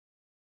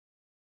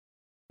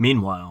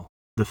Meanwhile,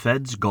 the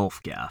Fed's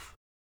Gulf gaffe.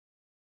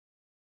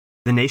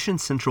 The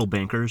nation's central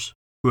bankers,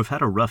 who have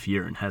had a rough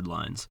year in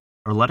headlines,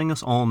 are letting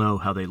us all know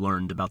how they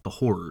learned about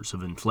the horrors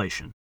of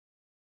inflation.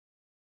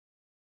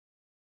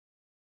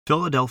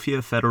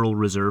 Philadelphia Federal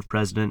Reserve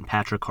President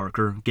Patrick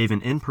Harker gave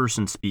an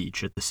in-person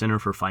speech at the Center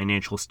for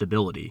Financial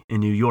Stability in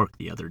New York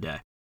the other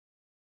day.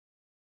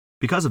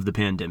 Because of the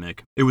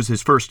pandemic, it was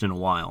his first in a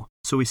while,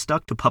 so he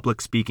stuck to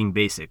public speaking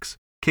basics,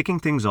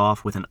 kicking things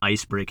off with an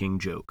ice-breaking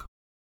joke.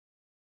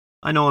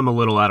 I know I'm a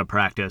little out of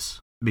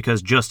practice,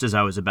 because just as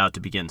I was about to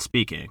begin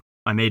speaking,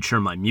 I made sure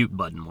my mute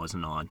button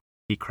wasn't on,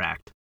 he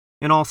cracked.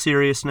 In all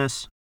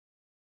seriousness,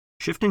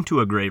 shifting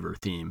to a graver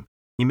theme,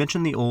 he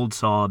mentioned the old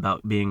saw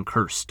about being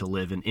cursed to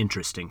live in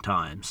interesting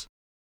times.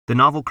 The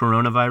novel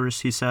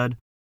coronavirus, he said,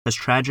 has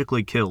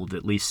tragically killed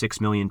at least 6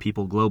 million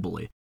people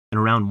globally and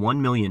around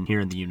 1 million here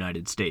in the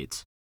United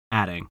States,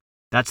 adding,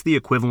 that's the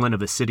equivalent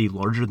of a city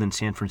larger than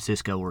San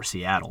Francisco or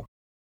Seattle.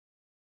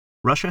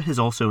 Russia has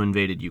also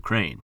invaded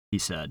Ukraine, he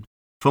said,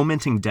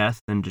 fomenting death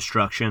and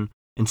destruction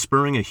and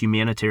spurring a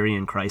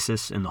humanitarian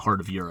crisis in the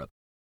heart of Europe.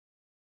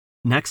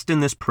 Next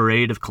in this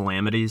parade of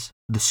calamities,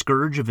 the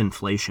scourge of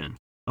inflation,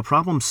 a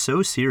problem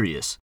so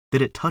serious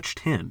that it touched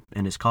him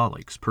and his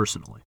colleagues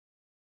personally.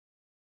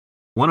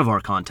 One of our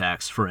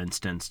contacts, for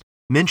instance,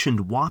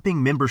 mentioned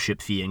whopping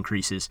membership fee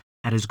increases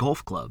at his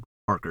golf club,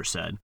 Harker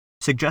said,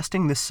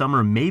 suggesting this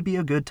summer may be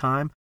a good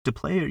time to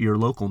play at your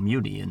local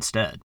muni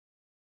instead.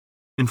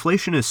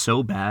 Inflation is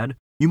so bad,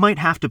 you might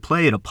have to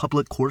play at a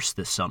public course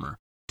this summer,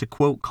 to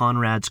quote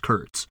Conrad's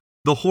Kurtz,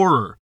 the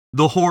horror,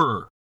 the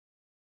horror.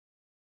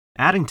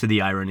 Adding to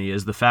the irony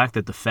is the fact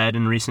that the Fed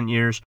in recent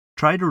years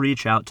tried to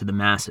reach out to the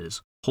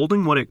masses,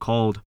 holding what it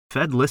called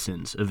Fed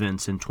Listens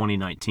events in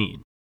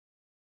 2019.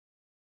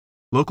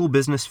 Local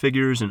business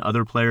figures and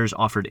other players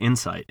offered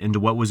insight into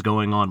what was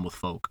going on with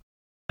folk,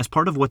 as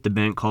part of what the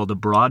bank called a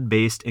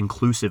broad-based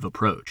inclusive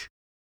approach.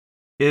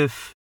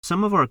 If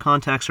some of our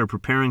contacts are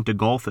preparing to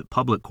golf at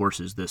public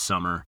courses this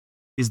summer,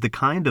 is the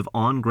kind of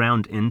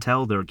on-ground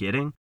intel they're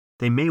getting,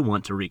 they may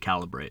want to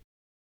recalibrate.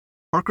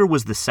 Harker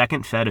was the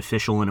second Fed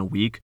official in a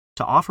week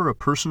to offer a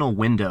personal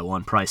window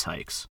on price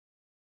hikes.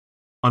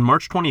 On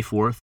March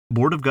 24th,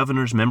 Board of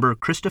Governors member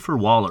Christopher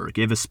Waller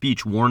gave a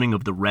speech warning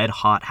of the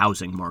red-hot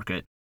housing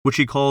market, which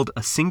he called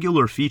a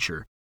singular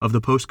feature of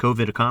the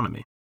post-COVID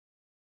economy.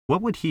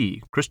 What would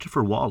he,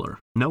 Christopher Waller,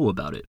 know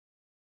about it?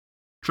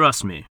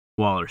 Trust me,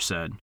 Waller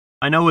said.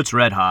 I know it's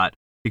red hot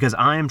because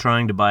I am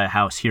trying to buy a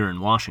house here in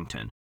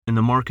Washington, and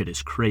the market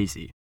is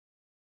crazy.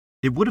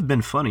 It would have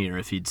been funnier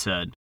if he'd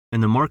said,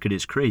 and the market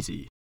is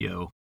crazy,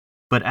 yo.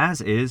 But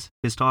as is,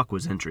 his talk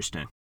was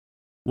interesting.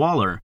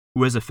 Waller,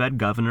 who as a Fed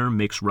governor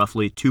makes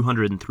roughly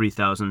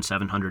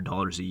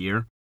 $203,700 a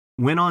year,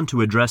 went on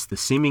to address the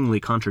seemingly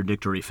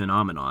contradictory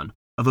phenomenon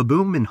of a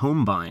boom in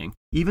home buying,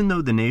 even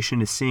though the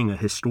nation is seeing a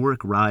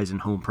historic rise in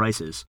home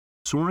prices,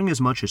 soaring as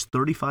much as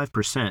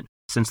 35%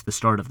 since the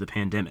start of the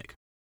pandemic.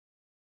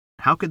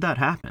 How could that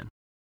happen?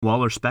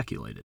 Waller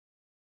speculated.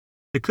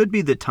 It could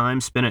be that time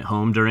spent at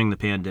home during the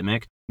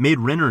pandemic made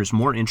renters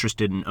more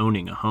interested in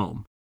owning a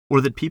home,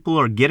 or that people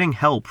are getting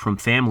help from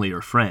family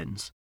or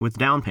friends with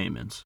down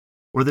payments,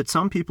 or that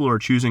some people are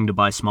choosing to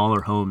buy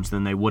smaller homes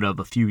than they would have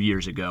a few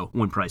years ago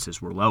when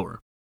prices were lower.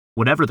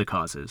 Whatever the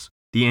causes,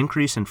 the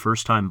increase in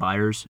first-time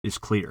buyers is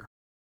clear.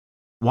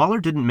 Waller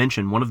didn't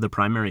mention one of the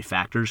primary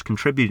factors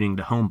contributing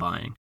to home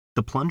buying,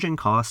 the plunging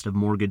cost of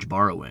mortgage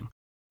borrowing,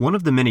 one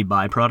of the many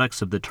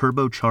byproducts of the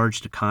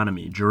turbocharged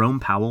economy Jerome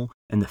Powell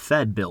and the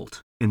Fed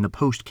built in the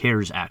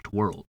post-CARES Act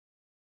world.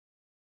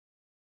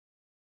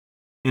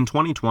 In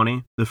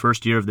 2020, the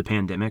first year of the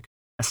pandemic,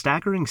 a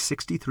staggering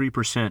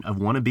 63% of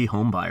wannabe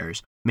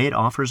homebuyers made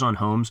offers on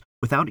homes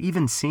without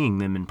even seeing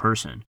them in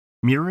person,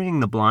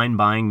 mirroring the blind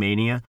buying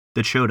mania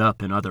that showed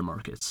up in other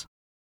markets.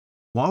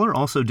 Waller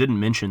also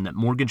didn't mention that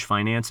mortgage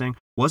financing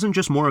wasn't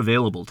just more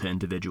available to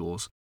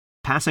individuals,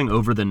 passing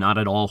over the not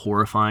at all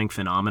horrifying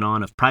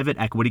phenomenon of private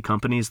equity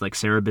companies like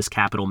Cerberus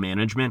Capital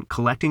Management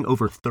collecting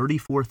over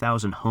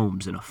 34,000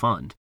 homes in a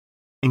fund,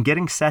 and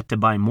getting set to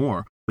buy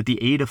more with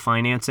the aid of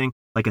financing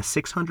like a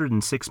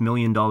 $606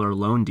 million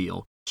loan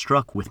deal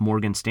struck with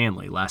Morgan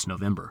Stanley last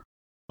November.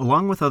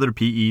 Along with other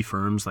PE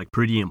firms like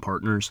Prudie &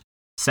 Partners,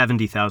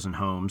 70,000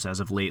 homes as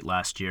of late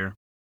last year,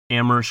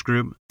 Amherst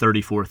Group,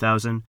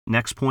 34,000,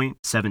 NexPoint,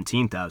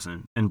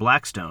 17,000, and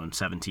Blackstone,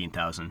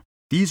 17,000.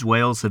 These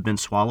whales have been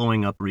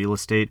swallowing up real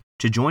estate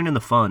to join in the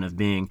fun of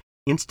being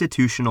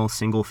institutional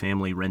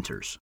single-family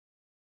renters.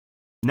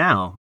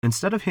 Now,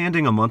 instead of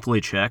handing a monthly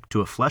check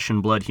to a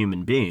flesh-and-blood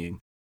human being,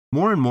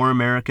 more and more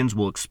Americans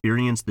will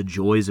experience the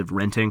joys of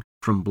renting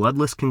from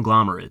bloodless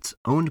conglomerates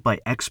owned by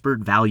expert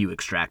value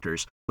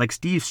extractors like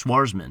Steve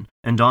Schwarzman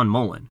and Don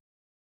Mullen,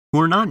 who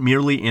are not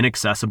merely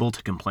inaccessible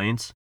to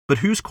complaints, but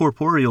whose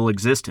corporeal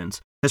existence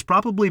has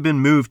probably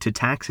been moved to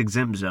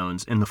tax-exempt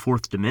zones in the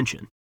fourth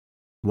dimension.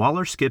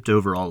 Waller skipped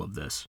over all of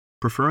this,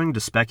 preferring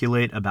to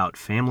speculate about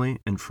family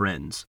and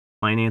friends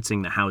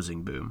financing the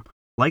housing boom,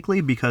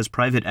 likely because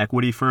private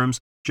equity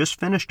firms just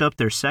finished up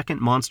their second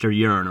monster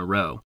year in a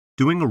row,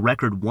 doing a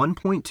record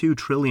 $1.2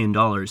 trillion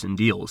in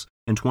deals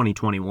in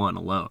 2021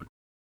 alone.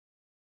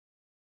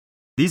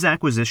 These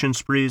acquisition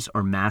sprees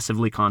are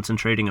massively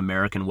concentrating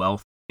American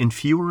wealth in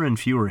fewer and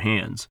fewer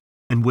hands,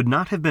 and would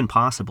not have been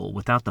possible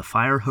without the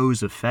fire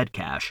hose of Fed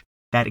cash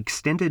that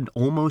extended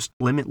almost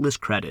limitless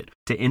credit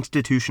to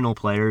institutional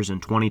players in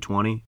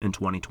 2020 and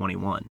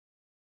 2021.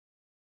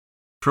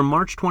 From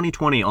March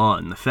 2020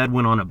 on, the Fed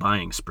went on a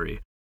buying spree,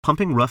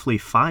 pumping roughly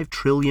 $5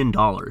 trillion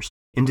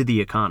into the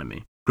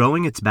economy,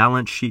 growing its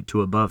balance sheet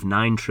to above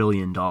 $9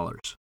 trillion.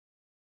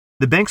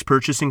 The bank's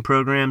purchasing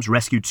programs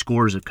rescued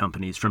scores of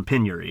companies from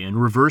penury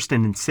and reversed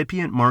an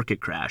incipient market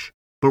crash,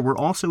 but were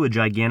also a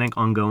gigantic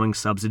ongoing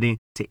subsidy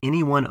to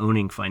anyone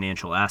owning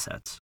financial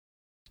assets.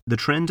 The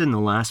trend in the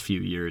last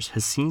few years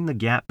has seen the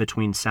gap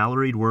between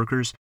salaried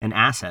workers and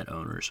asset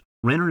owners,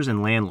 renters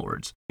and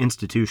landlords,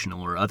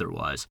 institutional or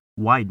otherwise,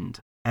 widened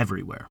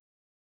everywhere.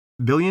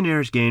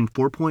 Billionaires gained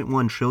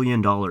 $4.1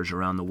 trillion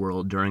around the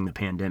world during the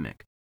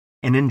pandemic,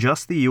 and in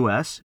just the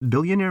U.S.,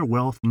 billionaire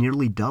wealth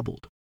nearly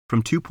doubled,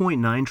 from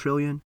 $2.9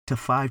 trillion to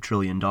 $5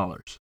 trillion.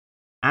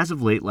 As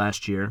of late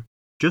last year,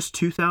 just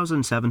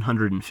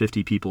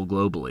 2,750 people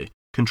globally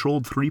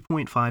controlled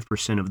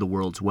 3.5% of the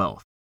world's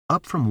wealth,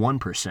 up from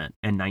 1%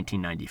 in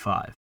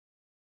 1995.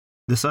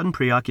 The sudden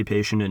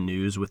preoccupation in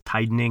news with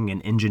tightening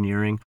and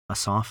engineering a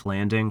soft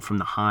landing from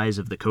the highs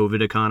of the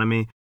COVID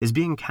economy is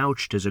being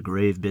couched as a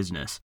grave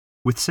business,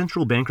 with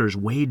central bankers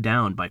weighed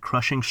down by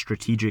crushing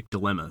strategic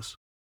dilemmas.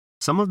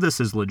 Some of this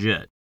is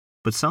legit,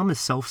 but some is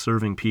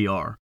self-serving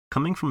PR,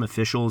 coming from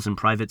officials and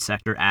private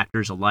sector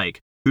actors alike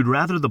who'd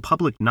rather the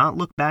public not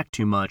look back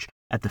too much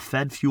at the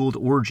Fed-fueled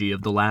orgy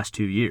of the last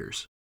 2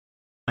 years.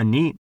 A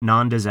neat,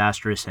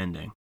 non-disastrous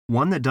ending,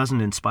 one that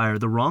doesn't inspire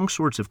the wrong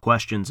sorts of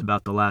questions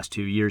about the last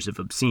 2 years of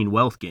obscene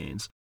wealth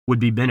gains, would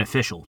be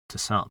beneficial to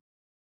some.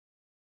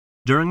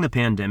 During the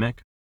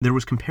pandemic, there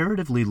was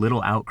comparatively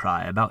little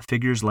outcry about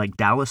figures like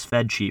Dallas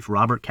Fed Chief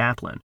Robert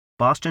Kaplan,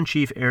 Boston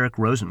Chief Eric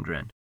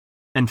Rosengren,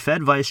 and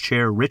Fed Vice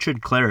Chair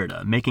Richard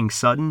Clarida making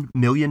sudden,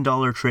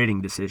 million-dollar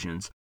trading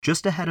decisions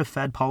just ahead of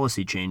Fed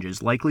policy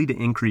changes likely to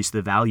increase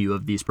the value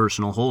of these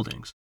personal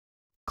holdings.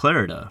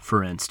 Clarida,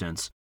 for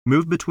instance,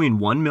 moved between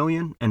 $1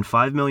 million and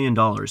 $5 million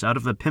out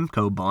of a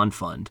PIMCO bond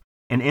fund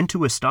and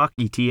into a stock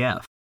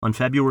ETF on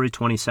February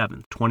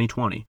 27,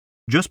 2020,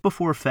 just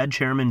before Fed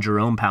Chairman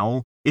Jerome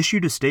Powell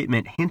issued a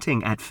statement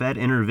hinting at Fed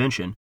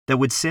intervention that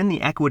would send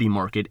the equity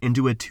market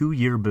into a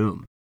 2-year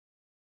boom.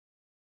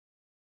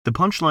 The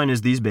punchline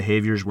is these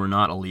behaviors were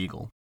not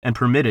illegal and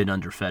permitted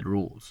under Fed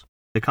rules.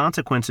 The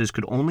consequences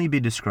could only be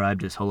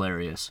described as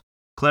hilarious.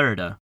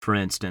 Clarida, for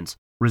instance,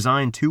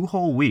 resigned 2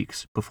 whole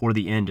weeks before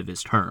the end of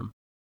his term.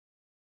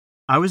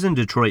 I was in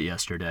Detroit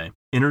yesterday,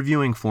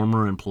 interviewing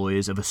former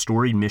employees of a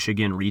storied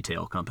Michigan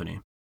retail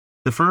company.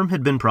 The firm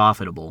had been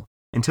profitable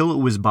until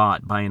it was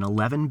bought by an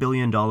 $11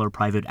 billion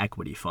private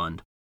equity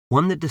fund,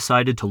 one that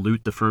decided to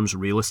loot the firm's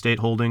real estate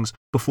holdings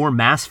before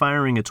mass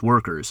firing its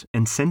workers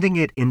and sending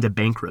it into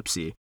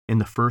bankruptcy in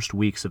the first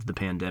weeks of the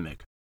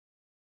pandemic.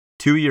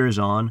 2 years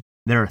on,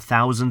 there are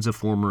thousands of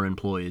former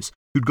employees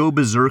who'd go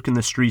berserk in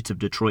the streets of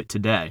Detroit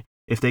today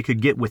if they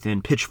could get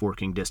within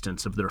pitchforking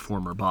distance of their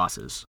former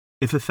bosses.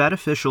 If a Fed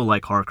official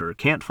like Harker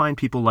can't find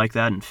people like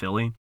that in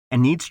Philly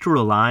and needs to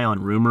rely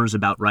on rumors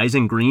about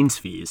rising greens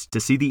fees to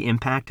see the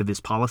impact of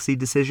his policy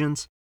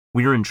decisions,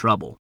 we're in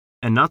trouble,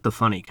 and not the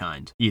funny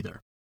kind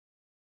either.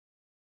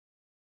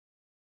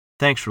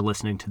 Thanks for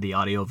listening to the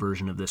audio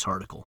version of this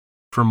article.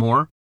 For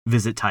more,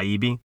 visit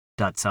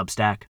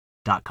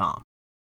taibbi.substack.com.